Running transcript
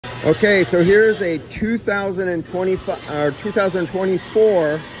Okay, so here's a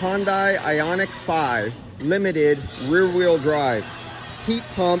 2024 Hyundai Ionic 5 limited rear-wheel drive heat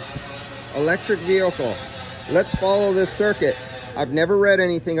pump electric vehicle. Let's follow this circuit. I've never read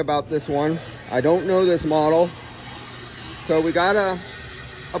anything about this one. I don't know this model. So we got a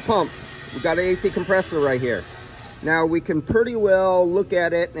pump. We got an AC compressor right here. Now we can pretty well look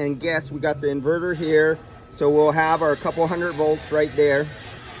at it and guess. We got the inverter here. So we'll have our couple hundred volts right there.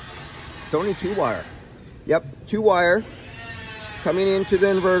 It's only 2-wire. Yep, 2-wire coming into the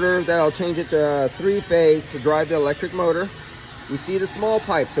inverter. That'll change it to 3-phase to drive the electric motor. We see the small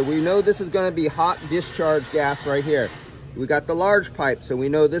pipe, so we know this is going to be hot discharge gas right here. We got the large pipe, so we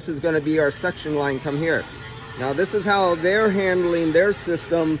know this is going to be our suction line come here. Now this is how they're handling their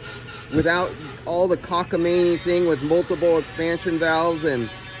system without all the cockamamie thing with multiple expansion valves and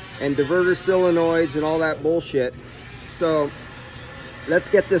diverter solenoids and all that bullshit. So let's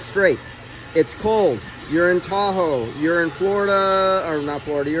get this straight. It's cold. You're in Tahoe. You're in Florida, or not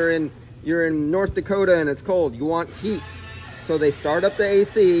Florida. You're in North Dakota, and it's cold. You want heat. So they start up the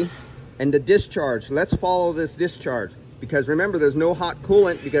AC and the discharge. Let's follow this discharge because remember, there's no hot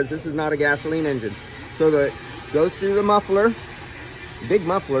coolant because this is not a gasoline engine. So the goes through the muffler, big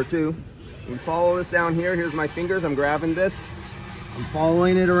muffler too. We follow this down here. Here's my fingers. I'm grabbing this. I'm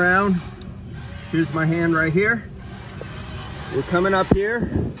following it around. Here's my hand right here. We're coming up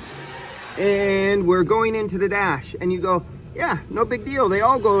here and we're going into the dash. And you go, yeah, no big deal. They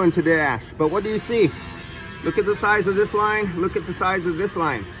all go into the dash. But what do you see? Look at the size of this line. Look at the size of this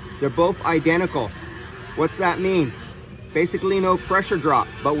line. They're both identical. What's that mean? Basically no pressure drop,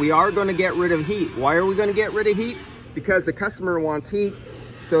 but we are going to get rid of heat. Why are we going to get rid of heat? Because the customer wants heat.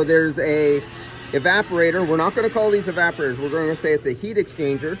 So there's a evaporator. We're not going to call these evaporators. We're going to say it's a heat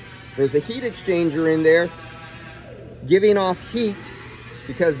exchanger. There's a heat exchanger in there giving off heat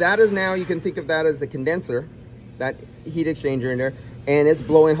because that is now, you can think of that as the condenser, that heat exchanger in there, and it's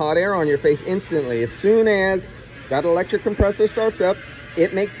blowing hot air on your face instantly. As soon as that electric compressor starts up,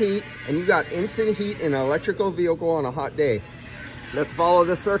 it makes heat, and you got instant heat in an electrical vehicle on a hot day. Let's follow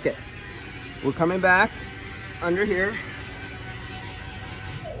this circuit. We're coming back under here.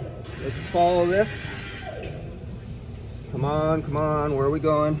 Let's follow this. Come on, come on, where are we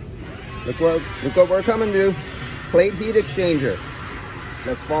going? Look what we're coming to. Plate heat exchanger.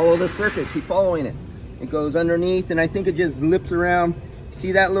 Let's follow this circuit, keep following it. It goes underneath, and I think it just zips around.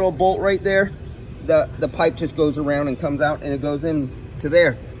 See that little bolt right there? The pipe just goes around and comes out, and it goes in to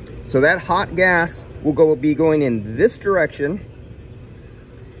there. So that hot gas will be going in this direction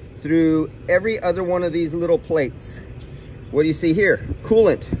through every other one of these little plates. What do you see here?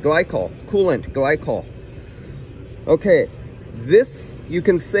 Coolant, glycol, coolant, glycol. Okay, this you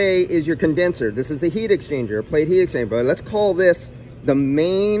can say is your condenser. This is a heat exchanger, a plate heat exchanger, but let's call this the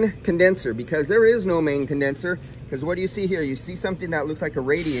main condenser because there is no main condenser. Because what do you see here? You see something that looks like a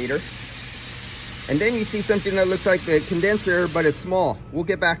radiator, and then you see something that looks like the condenser, but it's small. We'll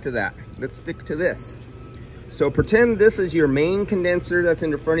get back to that. Let's stick to this. So pretend this is your main condenser that's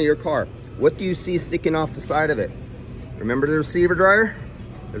in the front of your car. What do you see sticking off the side of it? Remember the receiver dryer?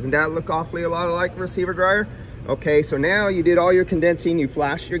 Doesn't that look awfully a lot like a receiver dryer? Okay, so now you did all your condensing, you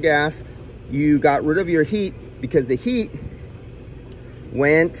flashed your gas, you got rid of your heat because the heat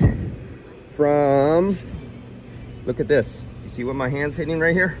went from, look at this. You see what my hand's hitting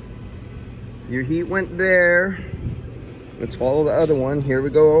right here? Your heat went there. Let's follow the other one. Here we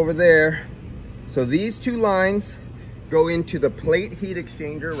go over there. So these two lines go into the plate heat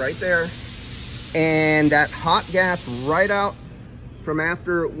exchanger right there. And that hot gas right out from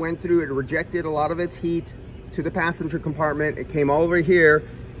after it went through, it rejected a lot of its heat to the passenger compartment. It came all over here.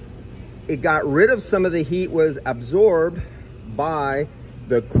 It got rid of some of the heat, was absorbed by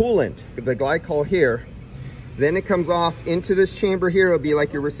the coolant, the glycol here. Then it comes off into this chamber here. It'll be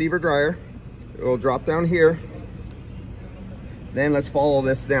like your receiver dryer. It will drop down here. Then let's follow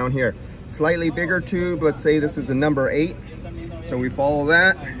this down here. Slightly bigger tube. Let's say this is a number 8. So we follow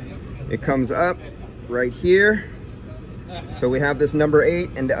that. It comes up right here. So we have this number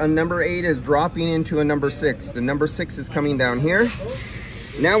 8, and the number 8 is dropping into a number 6. The number 6 is coming down here.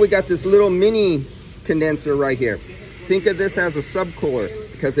 Now we got this little mini condenser right here. Think of this as a subcooler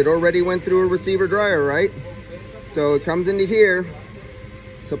because it already went through a receiver dryer, right? So it comes into here,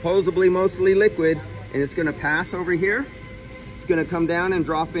 supposedly mostly liquid, and it's gonna pass over here. It's gonna come down and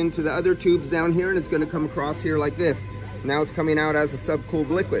drop into the other tubes down here, and it's gonna come across here like this. Now it's coming out as a subcooled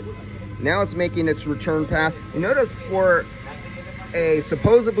liquid. Now it's making its return path. You notice for a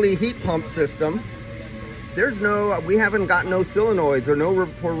supposedly heat pump system, we haven't got no solenoids or no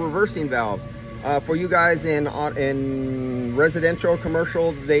reversing valves. For you guys in residential,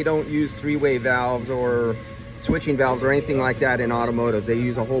 commercial, they don't use three-way valves or switching valves or anything like that in automotive. They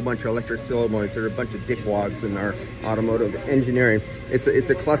use a whole bunch of electric solenoids. There are a bunch of dickwads in our automotive engineering. It's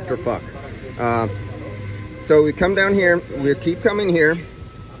a clusterfuck. So we come down here, we keep coming here.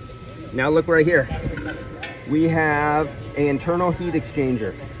 Now look right here. We have an internal heat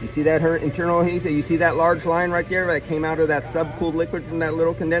exchanger. You see that internal heat? You see that large line right there that came out of that subcooled liquid from that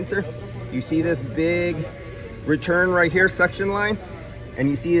little condenser? You see this big return right here, suction line? And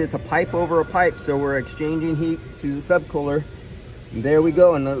you see it's a pipe over a pipe, so we're exchanging heat to the subcooler. And there we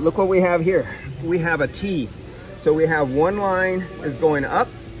go, and look what we have here. We have a T. So we have one line is going up,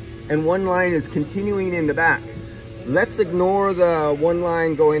 and one line is continuing in the back. Let's ignore the one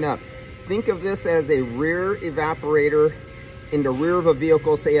line going up. Think of this as a rear evaporator in the rear of a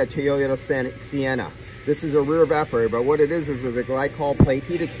vehicle, say a Toyota Sienna. This is a rear evaporator, but what it is a glycol plate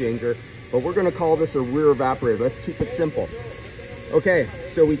heat exchanger, but we're gonna call this a rear evaporator. Let's keep it simple. Okay,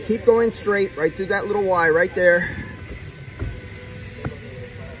 so we keep going straight right through that little Y right there.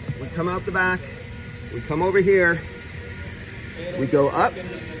 We come out the back, we come over here, we go up,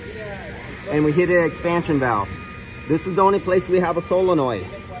 and we hit an expansion valve. This is the only place we have a solenoid.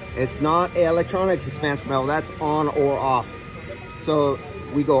 It's not an electronics expansion valve, that's on or off. So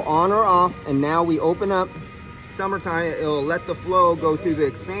we go on or off, and now we open up. Summertime, it'll let the flow go through the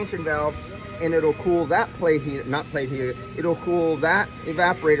expansion valve, and it'll cool that plate heat, not plate heat, it'll cool that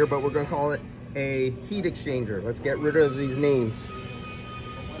evaporator, but we're gonna call it a heat exchanger. Let's get rid of these names.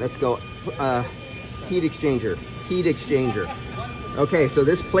 Let's go, heat exchanger, heat exchanger. Okay, so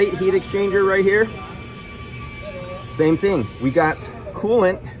this plate heat exchanger right here, same thing. We got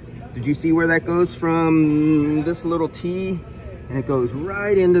coolant. Did you see where that goes from this little T? And it goes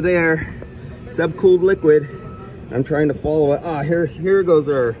right into there. Subcooled liquid. I'm trying to follow it. Ah, here goes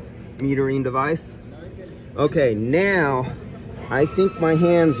our metering device. Okay, now I think my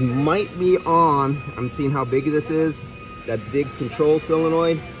hands might be on. I'm seeing how big this is. That big control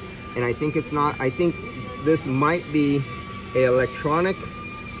solenoid. And I think it's not. I think this might be an electronic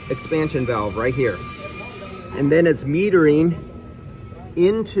expansion valve right here. And then it's metering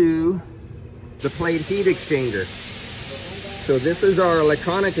into the plate heat exchanger. So this is our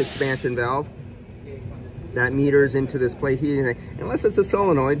electronic expansion valve that meters into this plate heat, unless it's a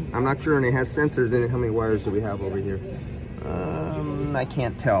solenoid. I'm not sure, and it has sensors in it. How many wires do we have over here? I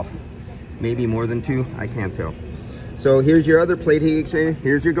can't tell. Maybe more than 2, I can't tell. So here's your other plate heat exchanger.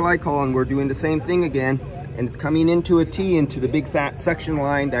 Here's your glycol, and we're doing the same thing again. And it's coming into a T, into the big fat suction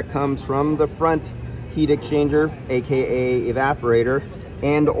line that comes from the front heat exchanger, AKA evaporator,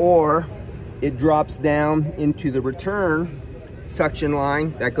 and or it drops down into the return suction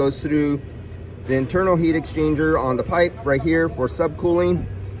line that goes through the internal heat exchanger on the pipe right here for subcooling,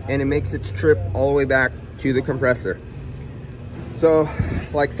 and it makes its trip all the way back to the compressor. So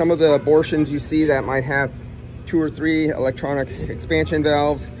like some of the abortions you see that might have 2 or 3 electronic expansion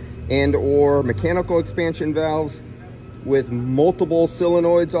valves and or mechanical expansion valves with multiple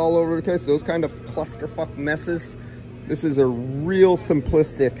solenoids all over the place, those kind of clusterfuck messes. This is a real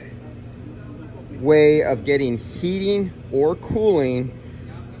simplistic way of getting heating or cooling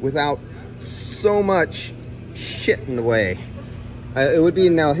without so much shit in the way. It would be,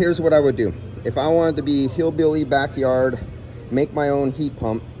 now here's what I would do. If I wanted to be hillbilly backyard, make my own heat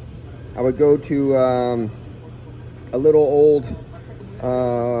pump, I would go to a little old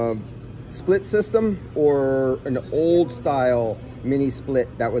split system or an old style mini split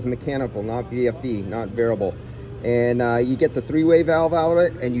that was mechanical, not VFD, not variable. And you get the 3-way valve out of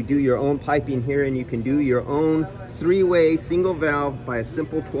it, and you do your own piping here, and you can do your own 3-way single valve by a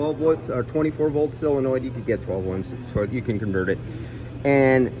simple 12 volts or 24 volt solenoid. You could get 12 ones, so you can convert it,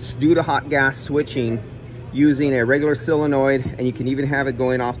 and do the hot gas switching using a regular solenoid, and you can even have it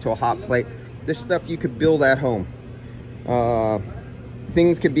going off to a hot plate. This stuff you could build at home.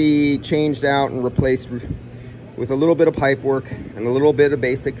 Things could be changed out and replaced with a little bit of pipe work and a little bit of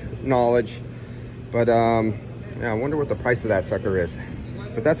basic knowledge. But yeah, I wonder what the price of that sucker is.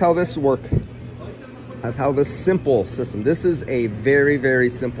 But that's how this works. That's how this simple system. This is a very, very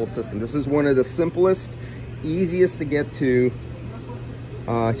simple system. This is one of the simplest, easiest to get to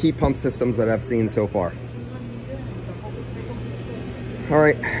heat pump systems that I've seen so far. All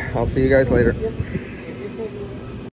right, I'll see you guys later.